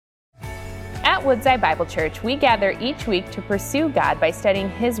At Woodside Bible Church, we gather each week to pursue God by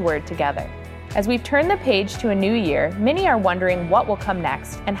studying His Word together. As we've turned the page to a new year, many are wondering what will come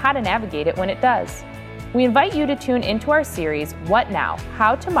next and how to navigate it when it does. We invite you to tune into our series, What Now?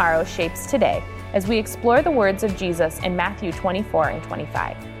 How Tomorrow Shapes Today, as we explore the words of Jesus in Matthew 24 and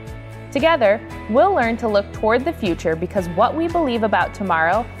 25. Together, we'll learn to look toward the future because what we believe about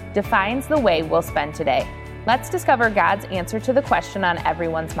tomorrow defines the way we'll spend today. Let's discover God's answer to the question on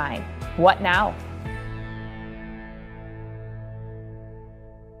everyone's mind. What now?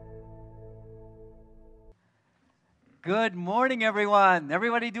 Good morning, everyone.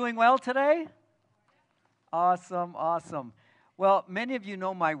 Everybody doing well today? Awesome, awesome. Well, many of you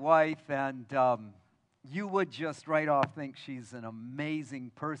know my wife, and you would just right off think she's an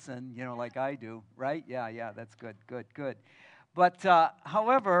amazing person, like I do, right? Yeah, that's good. But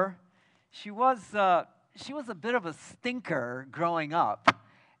however, she was a bit of a stinker growing up.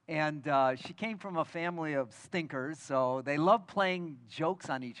 And she came from a family of stinkers, so they loved playing jokes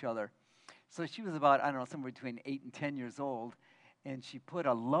on each other. So she was about, somewhere between 8 and 10 years old, and she put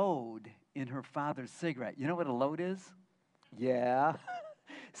a load in her father's cigarette. You know what a load is? Yeah.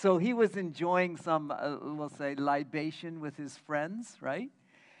 So he was enjoying some, we'll say, libation with his friends, right?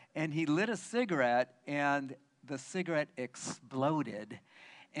 And he lit a cigarette, and the cigarette exploded.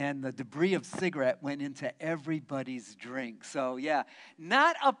 And the debris of cigarette went into everybody's drink. So, yeah,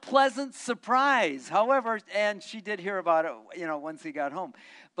 not a pleasant surprise. However, and she did hear about it, once he got home.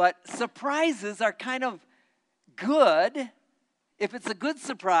 But surprises are kind of good if it's a good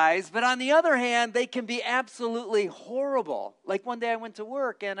surprise. But on the other hand, they can be absolutely horrible. Like one day I went to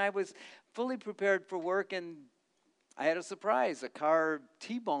work, and I was fully prepared for work, and I had a surprise. A car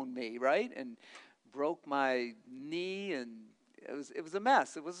T-boned me, right, and broke my knee, and it was a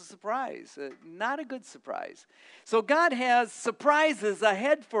mess. It was a surprise, not a good surprise. So God has surprises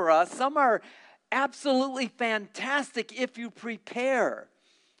ahead for us. Some are absolutely fantastic if you prepare.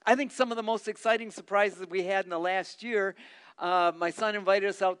 I think some of the most exciting surprises we had in the last year, my son invited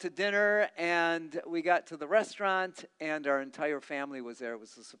us out to dinner, and we got to the restaurant, and our entire family was there. It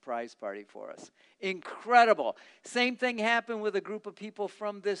was a surprise party for us. Incredible. Same thing happened with a group of people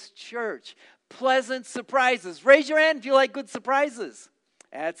from this church. Pleasant surprises. Raise your hand if you like good surprises.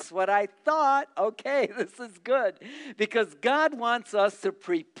 That's what I thought. Okay, this is good. Because God wants us to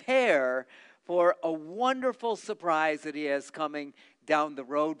prepare for a wonderful surprise that He has coming down the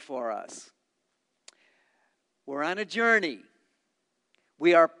road for us. We're on a journey.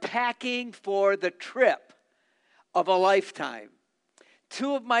 We are packing for the trip of a lifetime.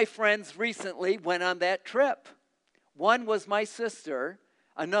 2 of my friends recently went on that trip. One was my sister.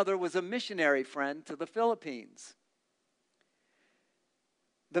 Another was a missionary friend to the Philippines.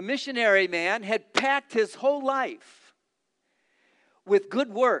 The missionary man had packed his whole life with good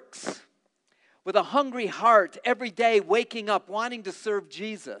works, with a hungry heart, every day waking up, wanting to serve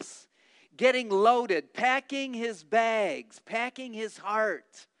Jesus, getting loaded, packing his bags, packing his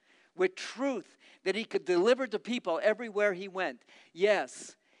heart with truth that he could deliver to people everywhere he went.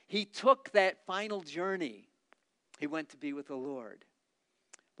 Yes, he took that final journey. He went to be with the Lord.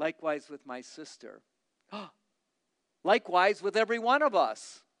 Likewise with my sister. Likewise with every one of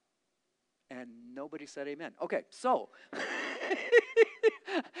us. And nobody said amen. Okay, so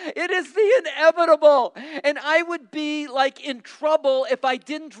it is the inevitable. And I would be in trouble if I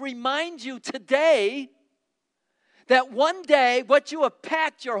didn't remind you today that one day what you have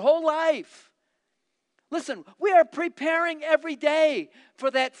packed your whole life. Listen, we are preparing every day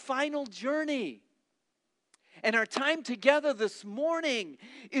for that final journey. And our time together this morning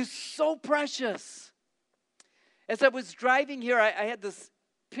is so precious. As I was driving here, I had this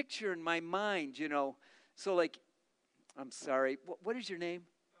picture in my mind, So I'm sorry, what is your name?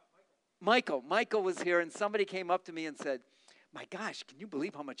 Michael. Michael was here, and somebody came up to me and said, my gosh, can you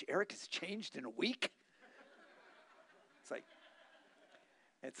believe how much Eric has changed in a week? It's like,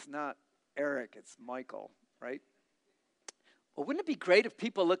 it's not Eric, it's Michael, right? Well, wouldn't it be great if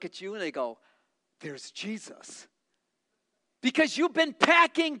people look at you and they go, there's Jesus. Because you've been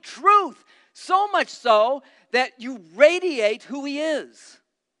packing truth, so much so that you radiate who He is.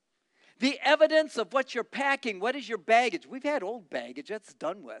 The evidence of what you're packing, what is your baggage? We've had old baggage, that's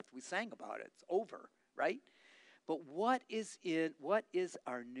done with. We sang about it, it's over, right? But what is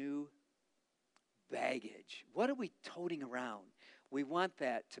our new baggage? What are we toting around? We want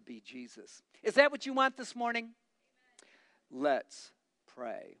that to be Jesus. Is that what you want this morning? Let's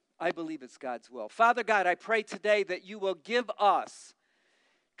pray. I believe it's God's will. Father God, I pray today that you will give us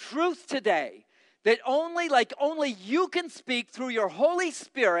truth today that only you can speak through your Holy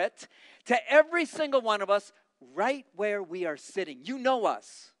Spirit to every single one of us right where we are sitting. You know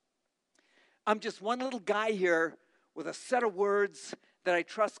us. I'm just one little guy here with a set of words that I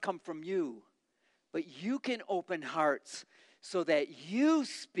trust come from you. But you can open hearts so that you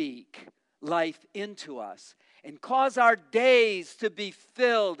speak life into us and cause our days to be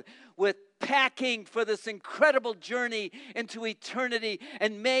filled with packing for this incredible journey into eternity.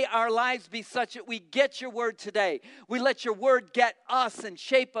 And may our lives be such that we get your word today. We let your word get us and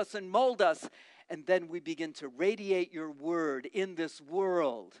shape us and mold us. And then we begin to radiate your word in this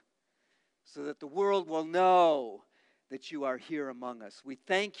world so that the world will know that you are here among us. We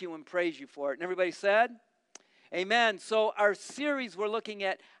thank you and praise you for it. And everybody said, amen. So our series, we're looking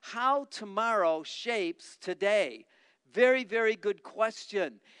at how tomorrow shapes today. Very, very good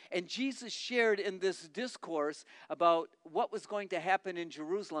question. And Jesus shared in this discourse about what was going to happen in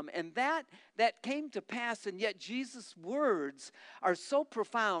Jerusalem. And that came to pass, and yet Jesus' words are so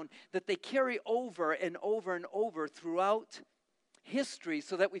profound that they carry over and over and over throughout history,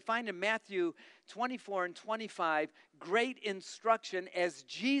 so that we find in Matthew 24 and 25 great instruction as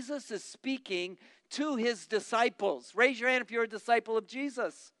Jesus is speaking to his disciples. Raise your hand if you're a disciple of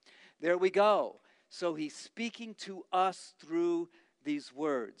Jesus. There we go. So he's speaking to us through these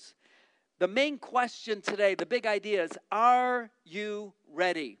words. The main question today, the big idea is, are you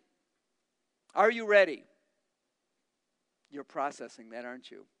ready? Are you ready? You're processing that, aren't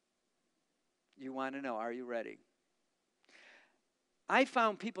you? You want to know, are you ready? I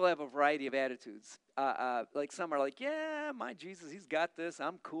found people have a variety of attitudes. Like some are like, yeah, my Jesus, he's got this.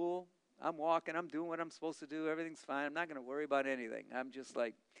 I'm cool. I'm walking. I'm doing what I'm supposed to do. Everything's fine. I'm not going to worry about anything. I'm just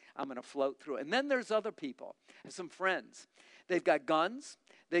like, I'm going to float through it. And then there's other people. I have some friends. They've got guns.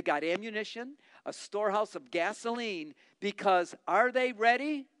 They've got ammunition, a storehouse of gasoline, because are they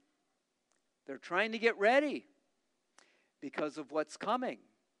ready? They're trying to get ready because of what's coming.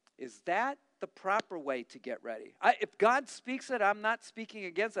 Is that the proper way to get ready? If God speaks it, I'm not speaking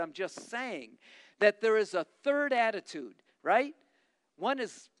against it. I'm just saying that there is a third attitude, right? One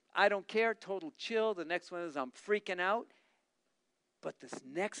is, I don't care, total chill. The next one is, I'm freaking out. But this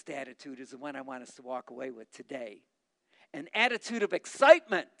next attitude is the one I want us to walk away with today. An attitude of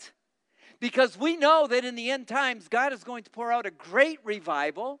excitement. Because we know that in the end times, God is going to pour out a great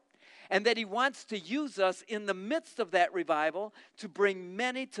revival, and that he wants to use us in the midst of that revival to bring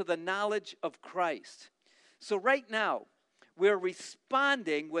many to the knowledge of Christ. So right now, we're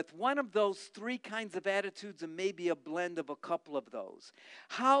responding with one of those three kinds of attitudes, and maybe a blend of a couple of those.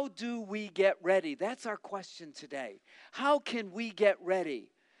 How do we get ready? That's our question today. How can we get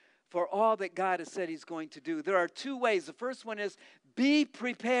ready for all that God has said he's going to do? There are two ways. The first one is, be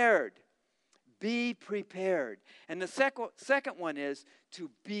prepared. Be prepared. And the second one is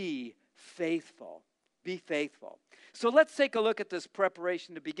to be faithful. Be faithful. So let's take a look at this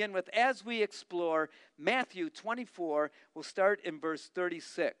preparation to begin with as we explore Matthew 24. We'll start in verse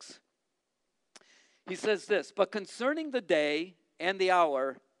 36. He says this, but concerning the day and the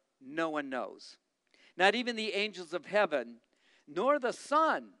hour, no one knows. Not even the angels of heaven, nor the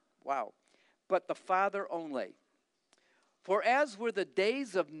Son, but the Father only. For as were the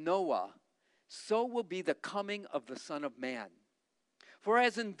days of Noah, so will be the coming of the Son of Man. For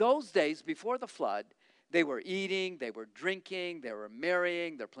as in those days before the flood, they were eating, they were drinking, they were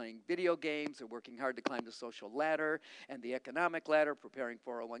marrying, they're playing video games, they're working hard to climb the social ladder and the economic ladder, preparing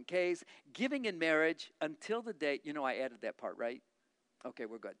 401ks, giving in marriage until the day, I added that part, right? Okay,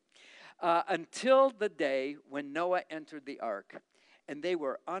 we're good. Until the day when Noah entered the ark, and they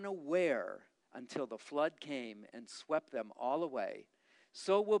were unaware until the flood came and swept them all away.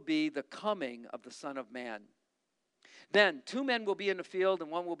 So will be the coming of the Son of Man. Then 2 men will be in the field,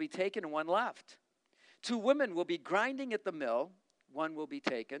 and one will be taken and one left. 2 women will be grinding at the mill, one will be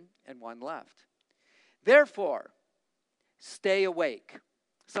taken and one left. Therefore, stay awake.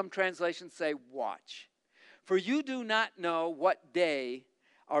 Some translations say watch. For you do not know what day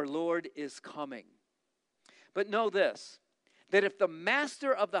our Lord is coming. But know this, that if the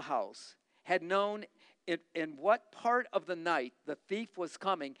master of the house had known in what part of the night the thief was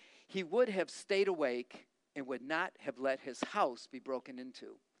coming, he would have stayed awake and would not have let his house be broken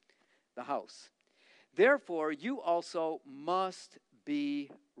into. The house. Therefore, you also must be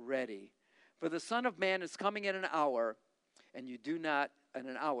ready. For the Son of Man is coming in an hour, and in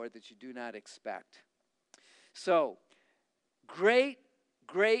an hour that you do not expect. So, great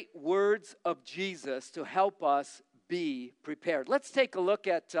words of Jesus to help us be prepared. Let's take a look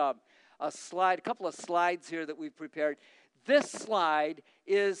at a couple of slides here that we've prepared. This slide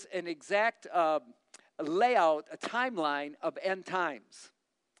is an exact layout, a timeline of end times.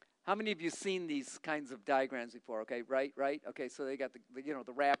 How many of you seen these kinds of diagrams before? Okay, right? Okay, so they got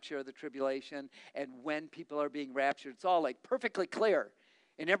the rapture, the tribulation, and when people are being raptured. It's all like perfectly clear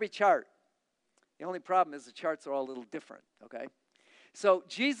in every chart. The only problem is the charts are all a little different, okay? So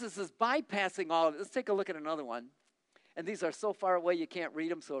Jesus is bypassing all of it. Let's take a look at another one. And these are so far away you can't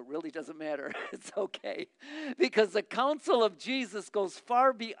read them, so it really doesn't matter. It's okay. Because the counsel of Jesus goes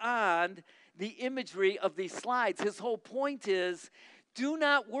far beyond the imagery of these slides. His whole point is, do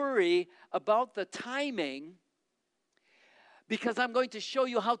not worry about the timing, because I'm going to show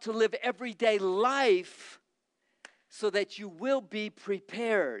you how to live everyday life so that you will be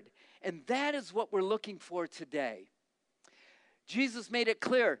prepared. And that is what we're looking for today. Jesus made it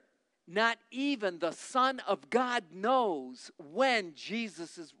clear, not even the Son of God knows when he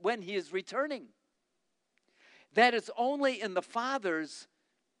is returning. That is only in the Father's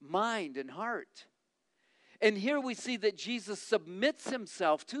mind and heart. And here we see that Jesus submits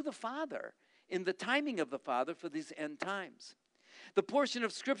himself to the Father in the timing of the Father for these end times. The portion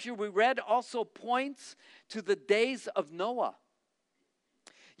of Scripture we read also points to the days of Noah.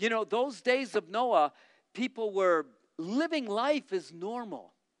 You know, those days of Noah, people were living life as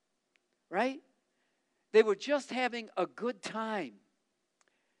normal, right? They were just having a good time.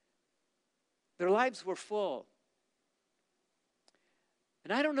 Their lives were full.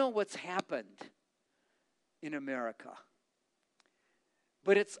 And I don't know what's happened in America,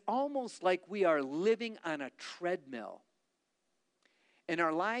 but it's almost like we are living on a treadmill. And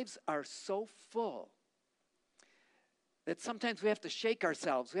our lives are so full that sometimes we have to shake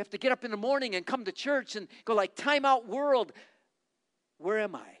ourselves. We have to get up in the morning and come to church and go like, time out world, where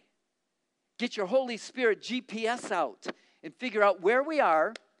am I? Get your Holy Spirit GPS out and figure out where we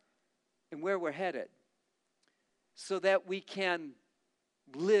are and where we're headed so that we can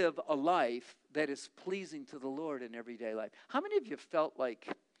live a life that is pleasing to the Lord in everyday life. How many of you felt like,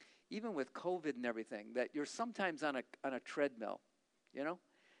 even with COVID and everything, that you're sometimes on a treadmill, you know?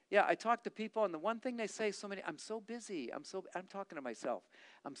 Yeah, I talk to people, and the one thing they say so many, I'm so busy. I'm talking to myself.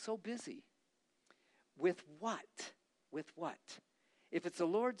 I'm so busy. With what? With what? If it's the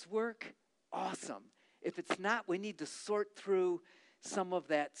Lord's work, awesome. If it's not, we need to sort through some of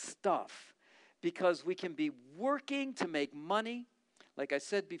that stuff because we can be working to make money. Like I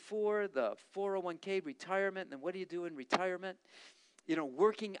said before, the 401k retirement, and what do you do in retirement? You know,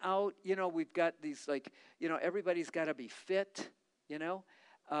 working out, you know, we've got these like, you know, everybody's got to be fit, you know.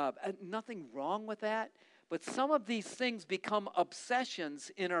 Nothing wrong with that, but some of these things become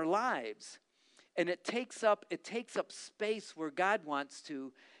obsessions in our lives, and it takes up space where God wants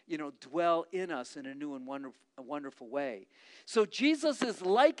to, you know, dwell in us in a new and wonderful way. So Jesus is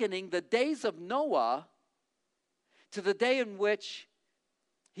likening the days of Noah to the day in which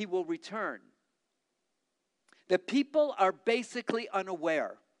he will return. The people are basically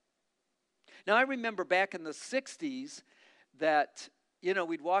unaware. Now, I remember back in the 60s that, you know,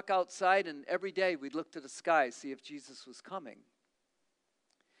 we'd walk outside and every day we'd look to the sky, see if Jesus was coming.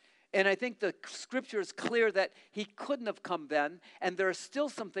 And I think the scripture is clear that he couldn't have come then, and there are still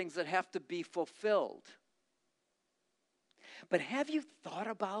some things that have to be fulfilled. But have you thought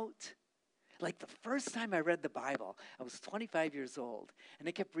about, like the first time I read the Bible, I was 25 years old, and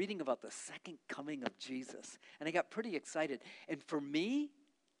I kept reading about the second coming of Jesus, and I got pretty excited. And for me,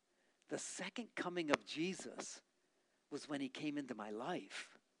 the second coming of Jesus was when he came into my life.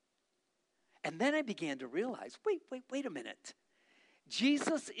 And then I began to realize, wait a minute.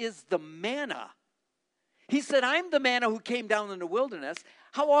 Jesus is the manna. He said, I'm the manna who came down in the wilderness.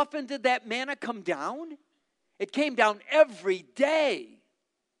 How often did that manna come down? It came down every day.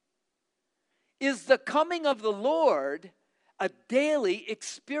 Is the coming of the Lord a daily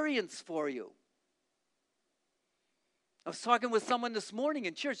experience for you? I was talking with someone this morning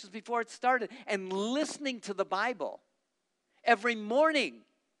in church just before it started and listening to the Bible. Every morning,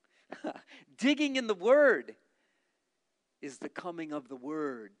 digging in the Word. Is the coming of the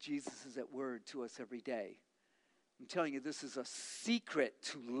Word. Jesus is at Word to us every day. I'm telling you, this is a secret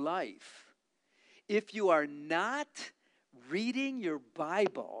to life. If you are not reading your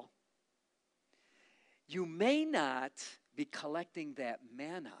Bible, you may not be collecting that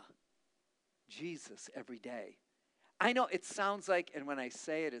manna, Jesus, every day. I know it sounds like, and when I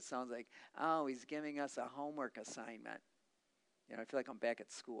say it, it sounds like, oh, he's giving us a homework assignment. You know, I feel like I'm back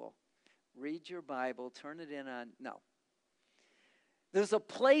at school. Read your Bible, turn it in on, no. There's a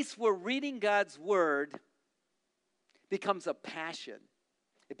place where reading God's Word becomes a passion.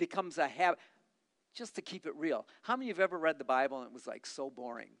 It becomes a habit. Just to keep it real. How many of you have ever read the Bible and it was like so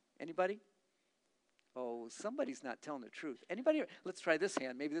boring? Anybody? Oh, somebody's not telling the truth. Anybody? Let's try this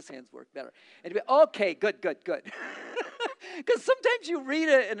hand. Maybe this hand's work better. Anybody? Okay, good. Because sometimes you read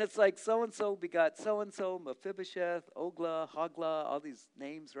it and it's like so-and-so begot so-and-so, Mephibosheth, Ogla, Hogla, all these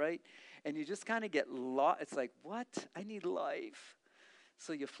names, right? And you just kind of get lost. It's like, what? I need life.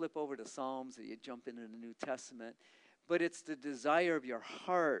 so you flip over to Psalms or you jump into the New Testament. But it's the desire of your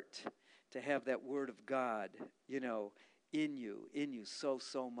heart to have that Word of God, in you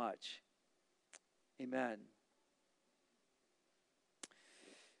so much. Amen.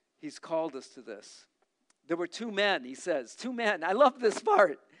 He's called us to this. There were two men, he says. Two men. I love this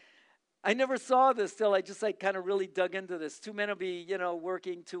part. I never saw this till I just kind of really dug into this. Two men will be,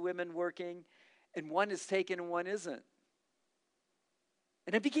 working, two women working, and one is taken and one isn't.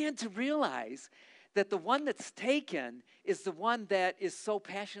 And I began to realize that the one that's taken is the one that is so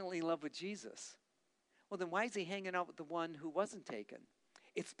passionately in love with Jesus. Well, then why is he hanging out with the one who wasn't taken?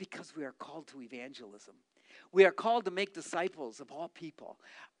 It's because we are called to evangelism. We are called to make disciples of all people.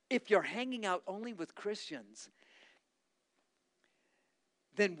 If you're hanging out only with Christians,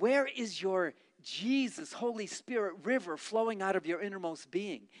 then where is your Jesus, Holy Spirit river flowing out of your innermost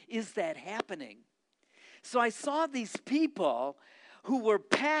being? Is that happening? So I saw these people who were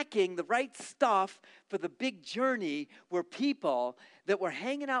packing the right stuff for the big journey, were people that were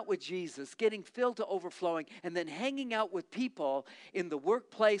hanging out with Jesus, getting filled to overflowing, and then hanging out with people in the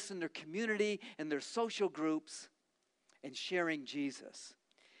workplace, in their community, in their social groups, and sharing Jesus.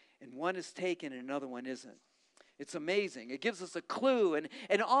 And one is taken and another one isn't. It's amazing. It gives us a clue.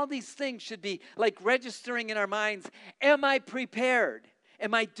 And all these things should be like registering in our minds. Am I prepared?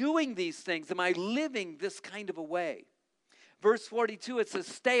 Am I doing these things? Am I living this kind of a way? Verse 42, it says,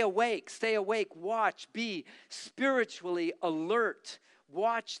 stay awake, watch, be spiritually alert.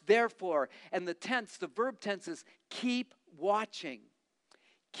 Watch, therefore. And the verb tense is keep watching.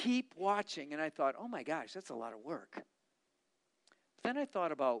 Keep watching. And I thought, oh my gosh, that's a lot of work. Then I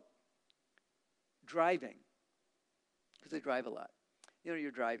thought about driving, because I drive a lot.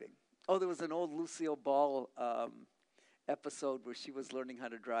 You're driving. Oh, there was an old Lucille Ball episode where she was learning how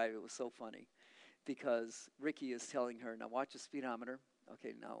to drive. It was so funny because Ricky is telling her, now watch the speedometer.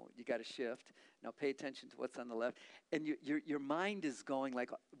 Okay, now you got to shift. Now pay attention to what's on the left. And your mind is going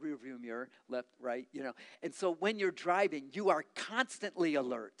like rear view mirror, left, right, And so when you're driving, you are constantly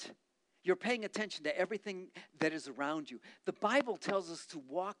alert. You're paying attention to everything that is around you. The Bible tells us to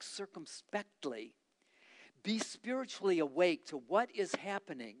walk circumspectly. Be spiritually awake to what is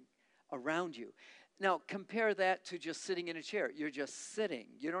happening around you. Now, compare that to just sitting in a chair. You're just sitting.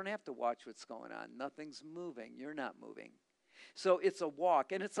 You don't have to watch what's going on. Nothing's moving. You're not moving. So it's a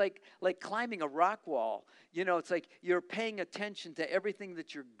walk, and it's like climbing a rock wall. It's like you're paying attention to everything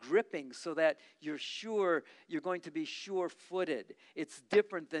that you're gripping so that you're sure you're going to be sure-footed. It's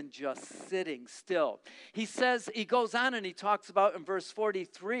different than just sitting still. He goes on and he talks about in verse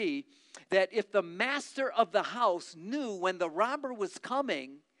 43 that if the master of the house knew when the robber was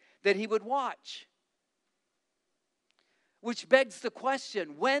coming, that he would watch. Which begs the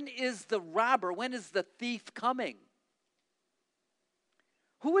question, when is the thief coming?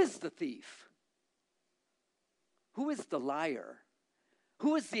 Who is the thief? Who is the liar?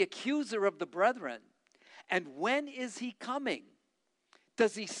 Who is the accuser of the brethren? And when is he coming?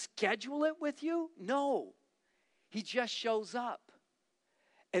 Does he schedule it with you? No. He just shows up.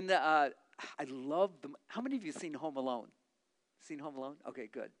 And I love them. How many of you have seen Home Alone? Seen Home Alone? Okay,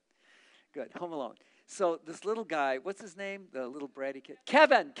 good. Good. Home Alone. So this little guy, what's his name? The little bratty kid?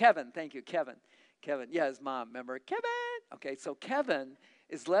 Kevin. Thank you, Kevin. Yeah, his mom. Remember? Kevin. Okay, so Kevin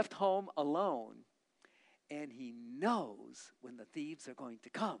is left home alone, and he knows when the thieves are going to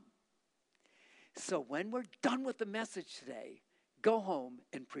come. So when we're done with the message today, go home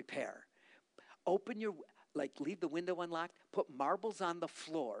and prepare. Leave the window unlocked, put marbles on the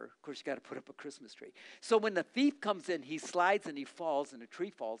floor. Of course, you got to put up a Christmas tree. So when the thief comes in, he slides and he falls, and a tree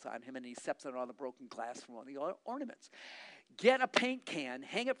falls on him, and he steps on all the broken glass from all the ornaments. Get a paint can,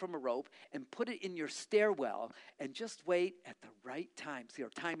 hang it from a rope, and put it in your stairwell, and just wait at the right time. See, our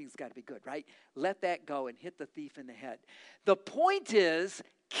timing's got to be good, right? Let that go and hit the thief in the head. The point is,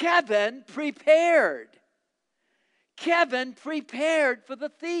 Kevin prepared. Kevin prepared for the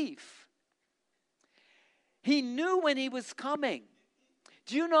thief. He knew when he was coming.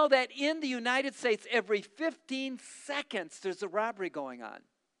 Do you know that in the United States, every 15 seconds, there's a robbery going on?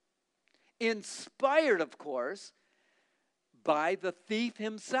 Inspired, of course, by the thief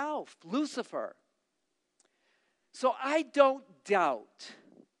himself, Lucifer. So I don't doubt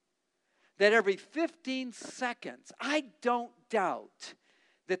that every 15 seconds, I don't doubt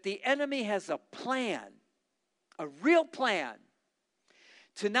that the enemy has a plan, a real plan,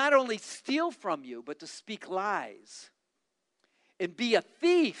 to not only steal from you, but to speak lies and be a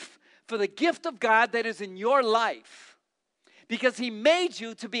thief for the gift of God that is in your life. Because he made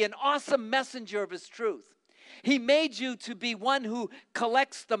you to be an awesome messenger of his truth. He made you to be one who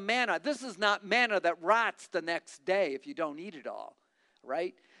collects the manna. This is not manna that rots the next day if you don't eat it all.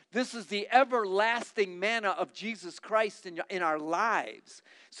 right? This is the everlasting manna of Jesus Christ in our lives.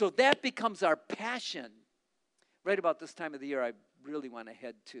 So that becomes our passion. Right about this time of the year, I really want to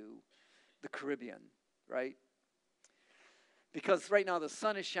head to the Caribbean, right? Because right now the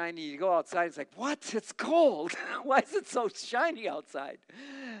sun is shining. You go outside, it's like, what? It's cold. Why is it so shiny outside?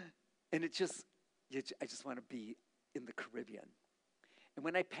 And I just want to be in the Caribbean. And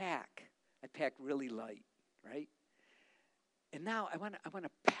when I pack really light, right? And now I want to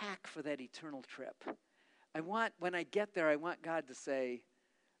pack for that eternal trip. When I get there, I want God to say,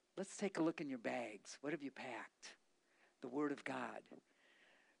 let's take a look in your bags. What have you packed? The Word of God.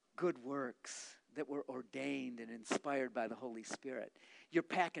 Good works that were ordained and inspired by the Holy Spirit. You're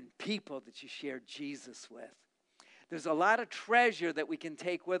packing people that you share Jesus with. There's a lot of treasure that we can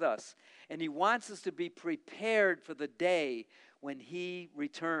take with us. And He wants us to be prepared for the day when He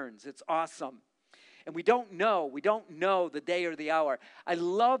returns. It's awesome. And we don't know the day or the hour. I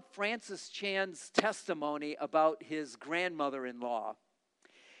love Francis Chan's testimony about his grandmother-in-law.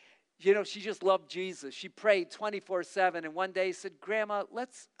 You know, she just loved Jesus. She prayed 24/7, and one day said, Grandma,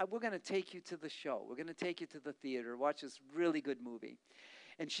 we're going to take you to the show. We're going to take you to the theater, watch this really good movie.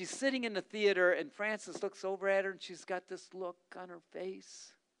 And she's sitting in the theater, and Francis looks over at her, and she's got this look on her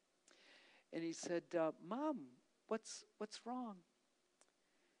face. And he said, Mom, what's wrong?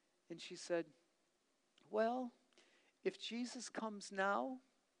 And she said, well, if Jesus comes now,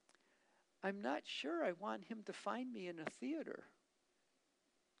 I'm not sure I want Him to find me in a theater.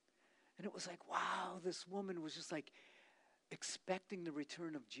 And it was like, wow, this woman was just like expecting the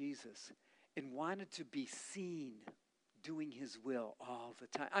return of Jesus and wanted to be seen doing His will all the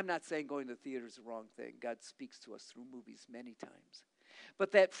time. I'm not saying going to the theater is the wrong thing. God speaks to us through movies many times.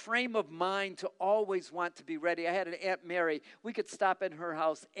 But that frame of mind to always want to be ready. I had an Aunt Mary. We could stop in her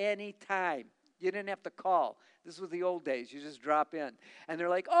house anytime. You didn't have to call. This was the old days. You just drop in. And they're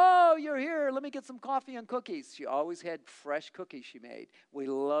like, oh, you're here. Let me get some coffee and cookies. She always had fresh cookies she made. We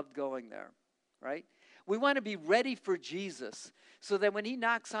loved going there, right? We want to be ready for Jesus so that when He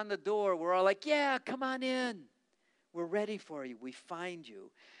knocks on the door, we're all like, yeah, come on in. We're ready for you. We find you.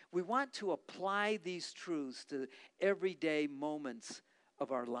 We want to apply these truths to everyday moments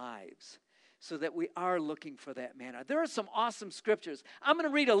of our lives, so that we are looking for that manna. There are some awesome scriptures. I'm going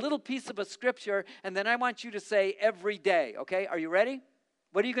to read a little piece of a scripture, and then I want you to say every day, okay? Are you ready?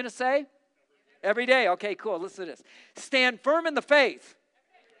 What are you going to say? Every day. Okay, cool. Listen to this. Stand firm in the faith.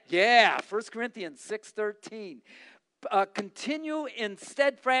 Yeah, 1 Corinthians 6:13. Continue in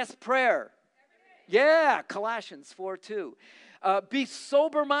steadfast prayer. Yeah, Colossians 4:2. Be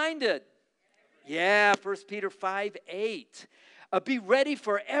sober-minded. Yeah, 1 Peter 5:8. Be ready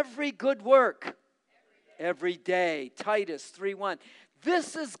for every good work. Every day. Titus 3:1.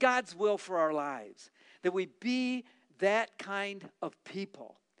 This is God's will for our lives, that we be that kind of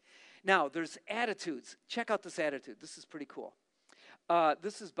people. Now, there's attitudes. Check out this attitude. This is pretty cool.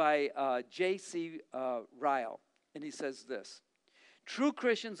 This is by J.C. Ryle, and he says this. True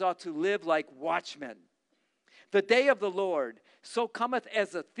Christians ought to live like watchmen. The day of the Lord so cometh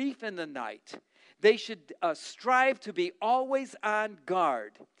as a thief in the night. They should strive to be always on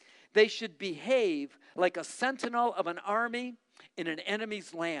guard. They should behave like a sentinel of an army in an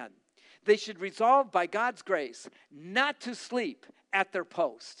enemy's land. They should resolve by God's grace not to sleep at their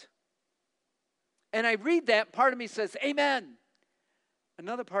post. And I read that, part of me says, amen.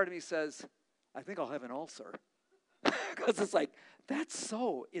 Another part of me says, I think I'll have an ulcer. Because it's like, that's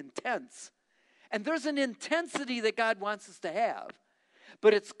so intense. And there's an intensity that God wants us to have.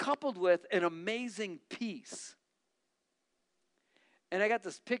 But it's coupled with an amazing peace. And I got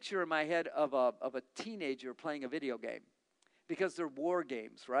this picture in my head of a teenager playing a video game. Because they're war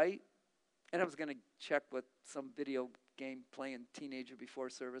games, right? And I was going to check with some video game playing teenager before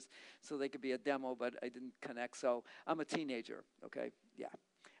service so they could be a demo, but I didn't connect. So I'm a teenager, okay? Yeah.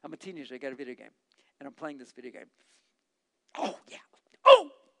 I'm a teenager. I got a video game. And I'm playing this video game. Oh, yeah. Oh!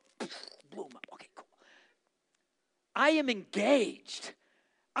 Blew him up. Okay, cool. I am engaged.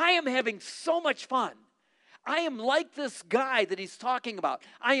 I am having so much fun. I am like this guy that he's talking about.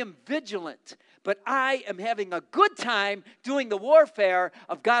 I am vigilant, but I am having a good time doing the warfare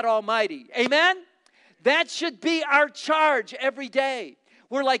of God Almighty. Amen? That should be our charge every day.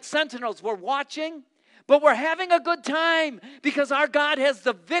 We're like sentinels. We're watching, but we're having a good time because our God has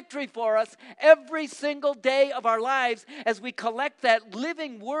the victory for us every single day of our lives as we collect that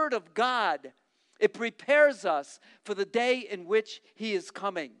living word of God. It prepares us for the day in which He is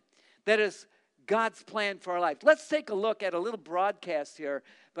coming. That is God's plan for our life. Let's take a look at a little broadcast here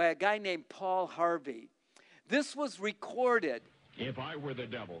by a guy named Paul Harvey. This was recorded. If I were the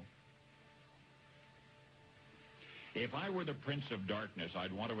devil, If I were the prince of darkness,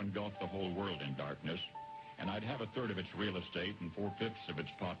 I'd want to engulf the whole world in darkness, and I'd have a third of its real estate and 4/5 of its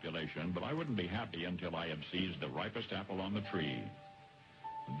population, but I wouldn't be happy until I had seized the ripest apple on the tree,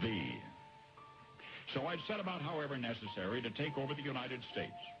 thee. So I'd set about, however necessary, to take over the United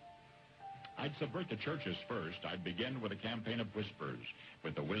States. I'd subvert the churches first. I'd begin with a campaign of whispers.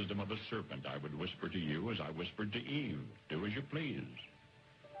 With the wisdom of a serpent, I would whisper to you as I whispered to Eve, do as you please.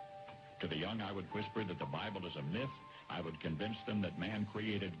 To the young, I would whisper that the Bible is a myth. I would convince them that man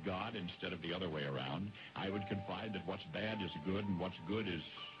created God instead of the other way around. I would confide that what's bad is good and what's good is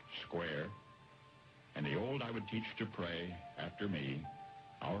square. And the old I would teach to pray after me,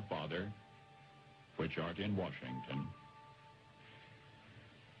 Our Father, which art in Washington.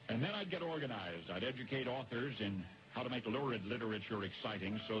 And then I'd get organized. I'd educate authors in how to make lurid literature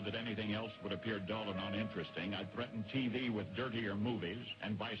exciting so that anything else would appear dull and uninteresting. I'd threaten TV with dirtier movies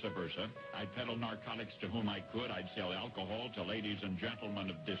and vice versa. I'd peddle narcotics to whom I could. I'd sell alcohol to ladies and gentlemen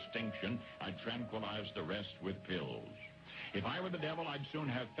of distinction. I'd tranquilize the rest with pills. If I were the devil, I'd soon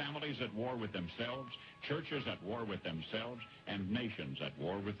have families at war with themselves, churches at war with themselves, and nations at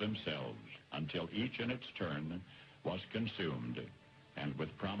war with themselves, until each in its turn was consumed. And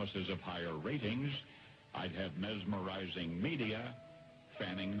with promises of higher ratings, I'd have mesmerizing media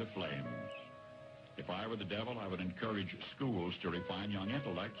fanning the flames. If I were the devil, I would encourage schools to refine young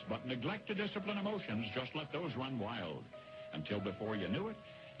intellects, but neglect to discipline emotions. Just let those run wild. Until before you knew it,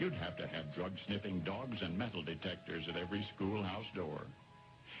 you'd have to have drug-sniffing dogs and metal detectors at every schoolhouse door.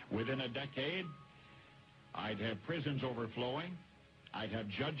 Within a decade, I'd have prisons overflowing. I'd have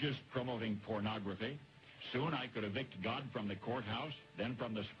judges promoting pornography. Soon I could evict God from the courthouse, then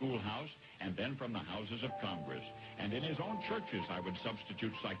from the schoolhouse, and then from the houses of Congress. And in his own churches, I would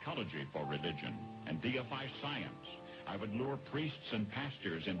substitute psychology for religion and deify science. I would lure priests and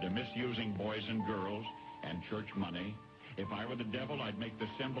pastors into misusing boys and girls and church money. If I were the devil, I'd make the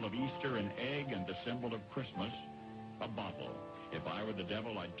symbol of Easter an egg and the symbol of Christmas a bottle. If I were the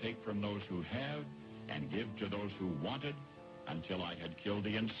devil, I'd take from those who have and give to those who wanted until I had killed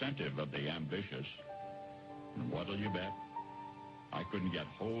the incentive of the ambitious. And what'll you bet? I couldn't get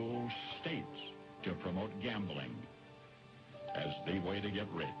whole states to promote gambling as the way to get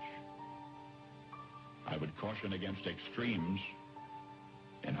rich. I would caution against extremes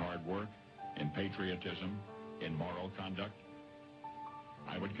in hard work, in patriotism, in moral conduct.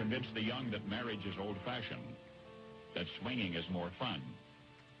 I would convince the young that marriage is old-fashioned, that swinging is more fun,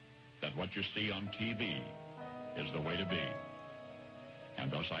 that what you see on TV is the way to be. And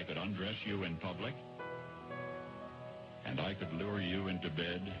thus I could undress you in public, and I could lure you into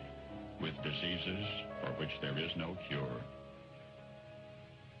bed with diseases for which there is no cure.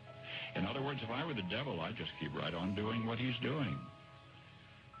 In other words, if I were the devil, I'd just keep right on doing what he's doing.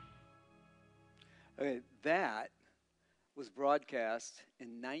 Okay, that was broadcast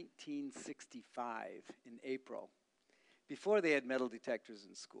in 1965 in April, before they had metal detectors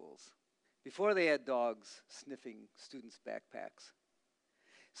in schools, before they had dogs sniffing students' backpacks.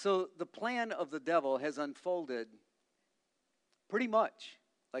 So the plan of the devil has unfolded pretty much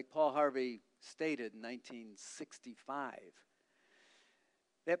like Paul Harvey stated in 1965.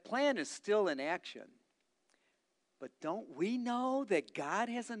 That plan is still in action. But don't we know that God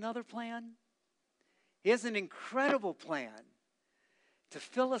has another plan? He has an incredible plan to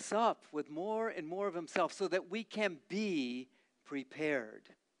fill us up with more and more of himself so that we can be prepared.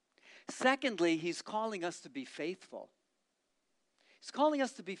 Secondly, he's calling us to be faithful. He's calling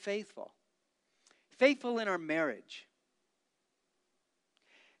us to be faithful. Faithful in our marriage.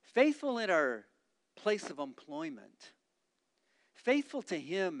 Faithful in our place of employment. Faithful to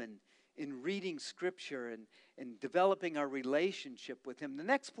him in reading Scripture and developing our relationship with him. The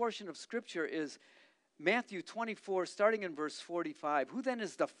next portion of Scripture is Matthew 24, starting in verse 45. Who then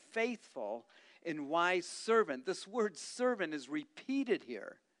is the faithful and wise servant? This word servant is repeated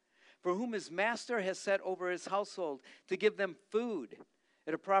here. For whom his master has set over his household to give them food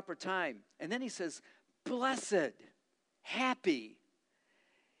at a proper time. And then he says, blessed, happy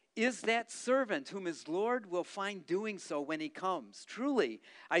is that servant whom his Lord will find doing so when he comes. Truly,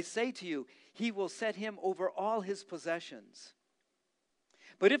 I say to you, he will set him over all his possessions.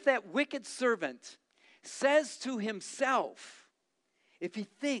 But if that wicked servant says to himself, if he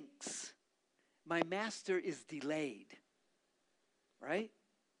thinks, my master is delayed, right?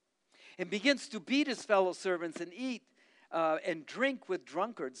 And begins to beat his fellow servants and eat and drink with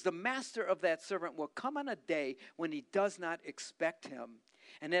drunkards, the master of that servant will come on a day when he does not expect him,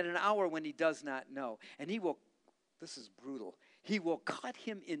 and at an hour when he does not know. And he will, this is brutal, he will cut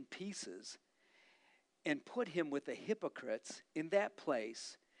him in pieces and put him with the hypocrites. In that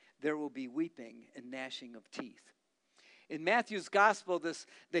place there will be weeping and gnashing of teeth. In Matthew's gospel,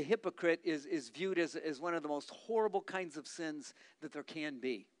 the hypocrite is viewed as one of the most horrible kinds of sins that there can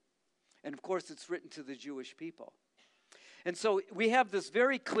be. And of course, it's written to the Jewish people. And so we have this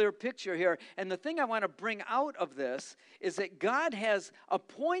very clear picture here. And the thing I want to bring out of this is that God has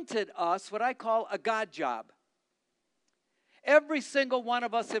appointed us what I call a God job. Every single one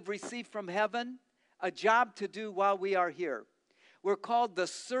of us have received from heaven a job to do while we are here. We're called the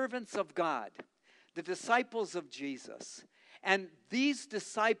servants of God, the disciples of Jesus. And these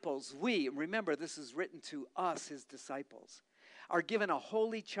disciples, remember this is written to us, his disciples, are given a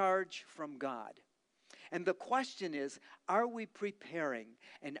holy charge from God. And the question is, are we preparing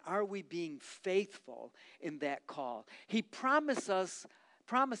and are we being faithful in that call? He promises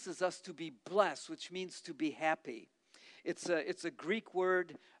us to be blessed, which means to be happy. It's a Greek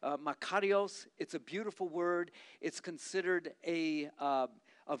word, makarios. It's a beautiful word. It's considered a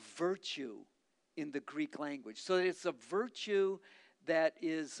virtue in the Greek language. So it's a virtue that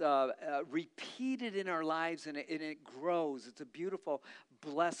is repeated in our lives, and it grows. It's a beautiful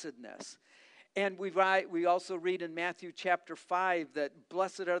blessedness. And we also read in Matthew chapter 5 that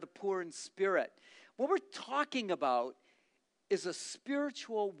blessed are the poor in spirit. What we're talking about is a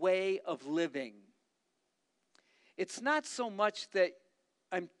spiritual way of living. It's not so much that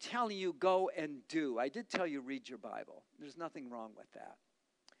I'm telling you go and do. I did tell you read your Bible. There's nothing wrong with that.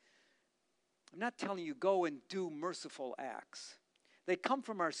 I'm not telling you go and do merciful acts. They come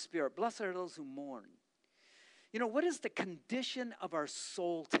from our spirit. Blessed are those who mourn. You know, what is the condition of our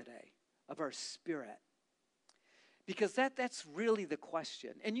soul today? Of our spirit? Because that's really the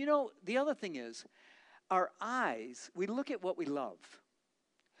question. And you know, the other thing is, our eyes, we look at what we love.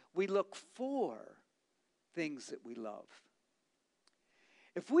 We look for things that we love.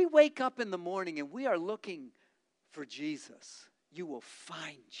 If we wake up in the morning and we are looking for Jesus, you will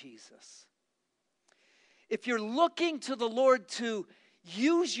find Jesus. If you're looking to the Lord to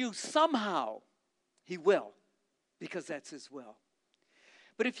use you somehow, he will, because that's his will.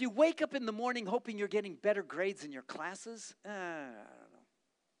 But if you wake up in the morning hoping you're getting better grades in your classes, I don't know.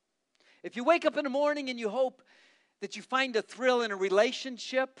 If you wake up in the morning and you hope that you find a thrill in a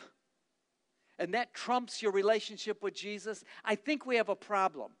relationship, and that trumps your relationship with Jesus, I think we have a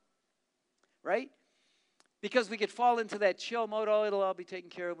problem, right? Because we could fall into that chill mode, it'll all be taken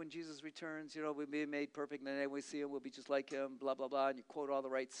care of when Jesus returns, we'll be made perfect, and then we see him, we'll be just like him, blah, blah, blah, and you quote all the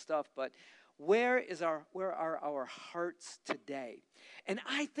right stuff, but where are our hearts today? And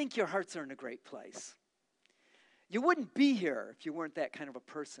I think your hearts are in a great place. You wouldn't be here if you weren't that kind of a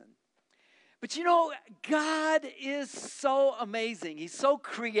person. But God is so amazing. He's so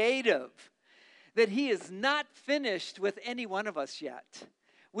creative that he is not finished with any one of us yet.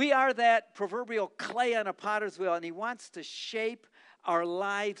 We are that proverbial clay on a potter's wheel, and he wants to shape our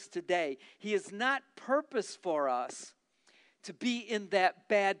lives today. He has not purposed for us to be in that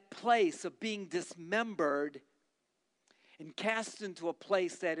bad place of being dismembered and cast into a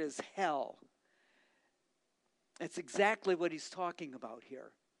place that is hell. That's exactly what he's talking about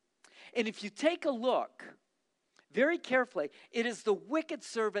here. And if you take a look very carefully, it is the wicked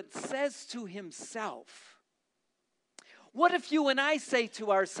servant says to himself, what if you and I say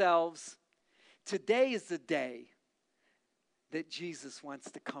to ourselves, today is the day that Jesus wants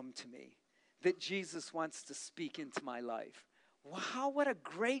to come to me, that Jesus wants to speak into my life? Wow, what a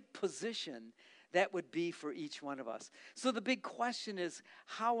great position that would be for each one of us. So the big question is,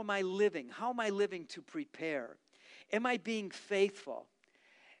 how am I living? How am I living to prepare? Am I being faithful?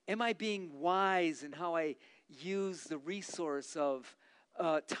 Am I being wise in how I use the resource of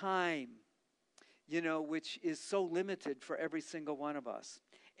time, which is so limited for every single one of us?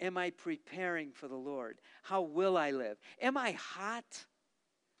 Am I preparing for the Lord? How will I live? Am I hot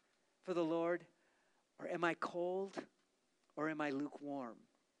for the Lord? Or am I cold? Or am I lukewarm?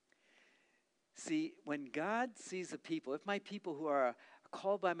 See, when God sees a people, if my people who are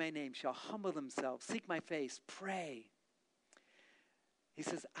called by my name shall humble themselves, seek my face, pray, he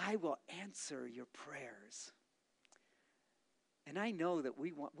says, I will answer your prayers. And I know that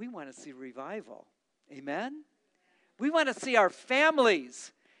we want to see revival. Amen? We want to see our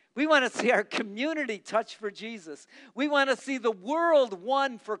families. We want to see our community touched for Jesus. We want to see the world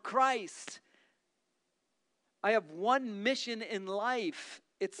won for Christ. I have one mission in life.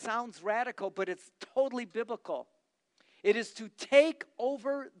 It sounds radical, but it's totally biblical. It is to take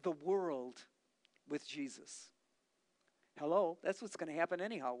over the world with Jesus. Hello, that's what's going to happen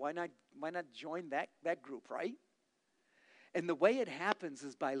anyhow. Why not join that group, right? And the way it happens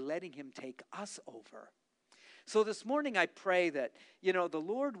is by letting him take us over. So this morning I pray that, the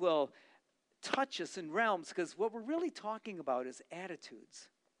Lord will touch us in realms, because what we're really talking about is attitudes.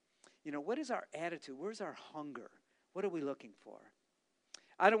 What is our attitude? Where's our hunger? What are we looking for?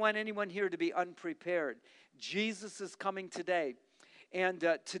 I don't want anyone here to be unprepared. Jesus is coming today. And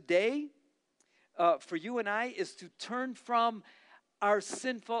today, for you and I, is to turn from our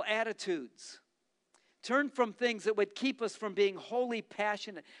sinful attitudes. Turn from things that would keep us from being wholly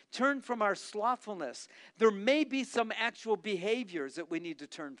passionate. Turn from our slothfulness. There may be some actual behaviors that we need to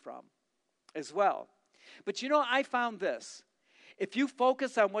turn from as well. But I found this. If you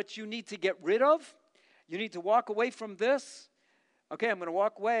focus on what you need to get rid of, you need to walk away from this. Okay, I'm going to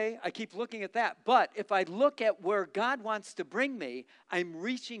walk away. I keep looking at that. But if I look at where God wants to bring me, I'm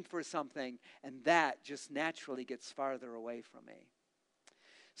reaching for something, and that just naturally gets farther away from me.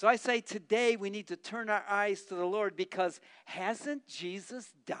 So I say today we need to turn our eyes to the Lord, because hasn't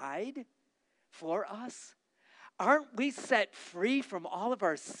Jesus died for us? Aren't we set free from all of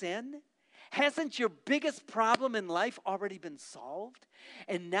our sin? Hasn't your biggest problem in life already been solved?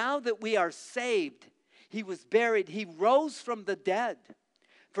 And now that we are saved, He was buried, He rose from the dead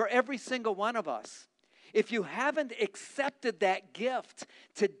for every single one of us. If you haven't accepted that gift,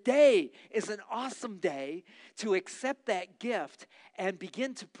 today is an awesome day to accept that gift and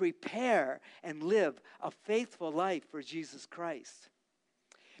begin to prepare and live a faithful life for Jesus Christ.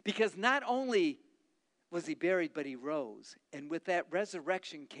 Because not only was He buried, but He rose. And with that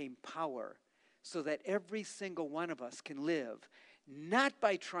resurrection came power, so that every single one of us can live, not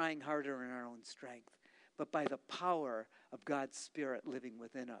by trying harder in our own strength, but by the power of God's Spirit living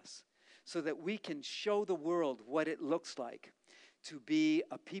within us, so that we can show the world what it looks like to be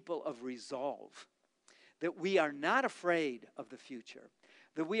a people of resolve, that we are not afraid of the future,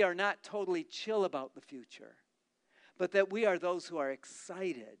 that we are not totally chill about the future, but that we are those who are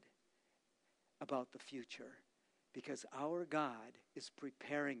excited about the future, because our God is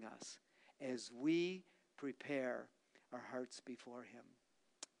preparing us as we prepare our hearts before Him.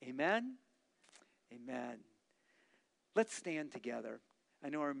 Amen? Amen. Let's stand together. I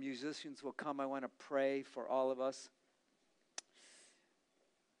know our musicians will come. I want to pray for all of us.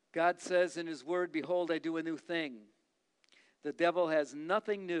 God says in His word, "Behold, I do a new thing." The devil has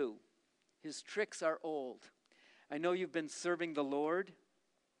nothing new. His tricks are old. I know you've been serving the Lord.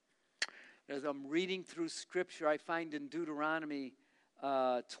 As I'm reading through Scripture, I find in Deuteronomy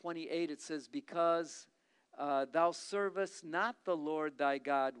 28, it says, "Because thou servest not the Lord thy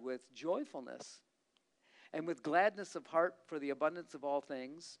God with joyfulness, and with gladness of heart for the abundance of all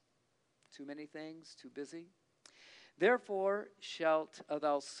things," too many things, too busy, "therefore shalt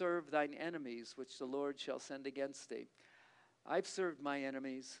thou serve thine enemies, which the Lord shall send against thee." I've served my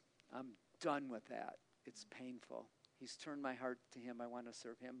enemies. I'm done with that. It's painful. He's turned my heart to Him. I want to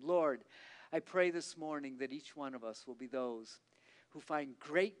serve Him. Lord, I pray this morning that each one of us will be those who find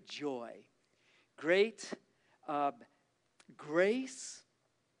great joy, great grace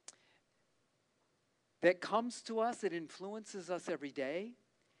that comes to us, it influences us every day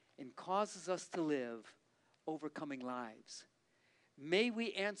and causes us to live overcoming lives. May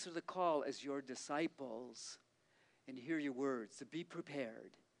we answer the call as your disciples and hear your words to be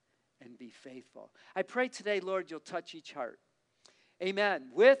prepared and be faithful. I pray today, Lord, you'll touch each heart.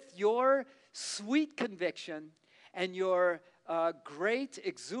 Amen. With your sweet conviction and your great,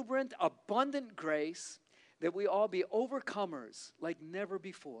 exuberant, abundant grace, that we all be overcomers like never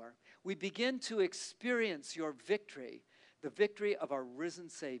before. We begin to experience your victory, the victory of our risen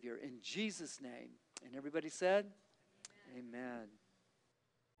Savior. In Jesus' name. And everybody said, Amen.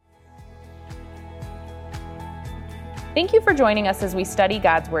 Thank you for joining us as we study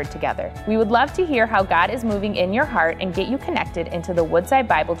God's Word together. We would love to hear how God is moving in your heart and get you connected into the Woodside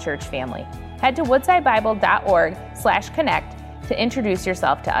Bible Church family. Head to woodsidebible.org/connect to introduce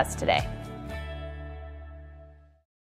yourself to us today.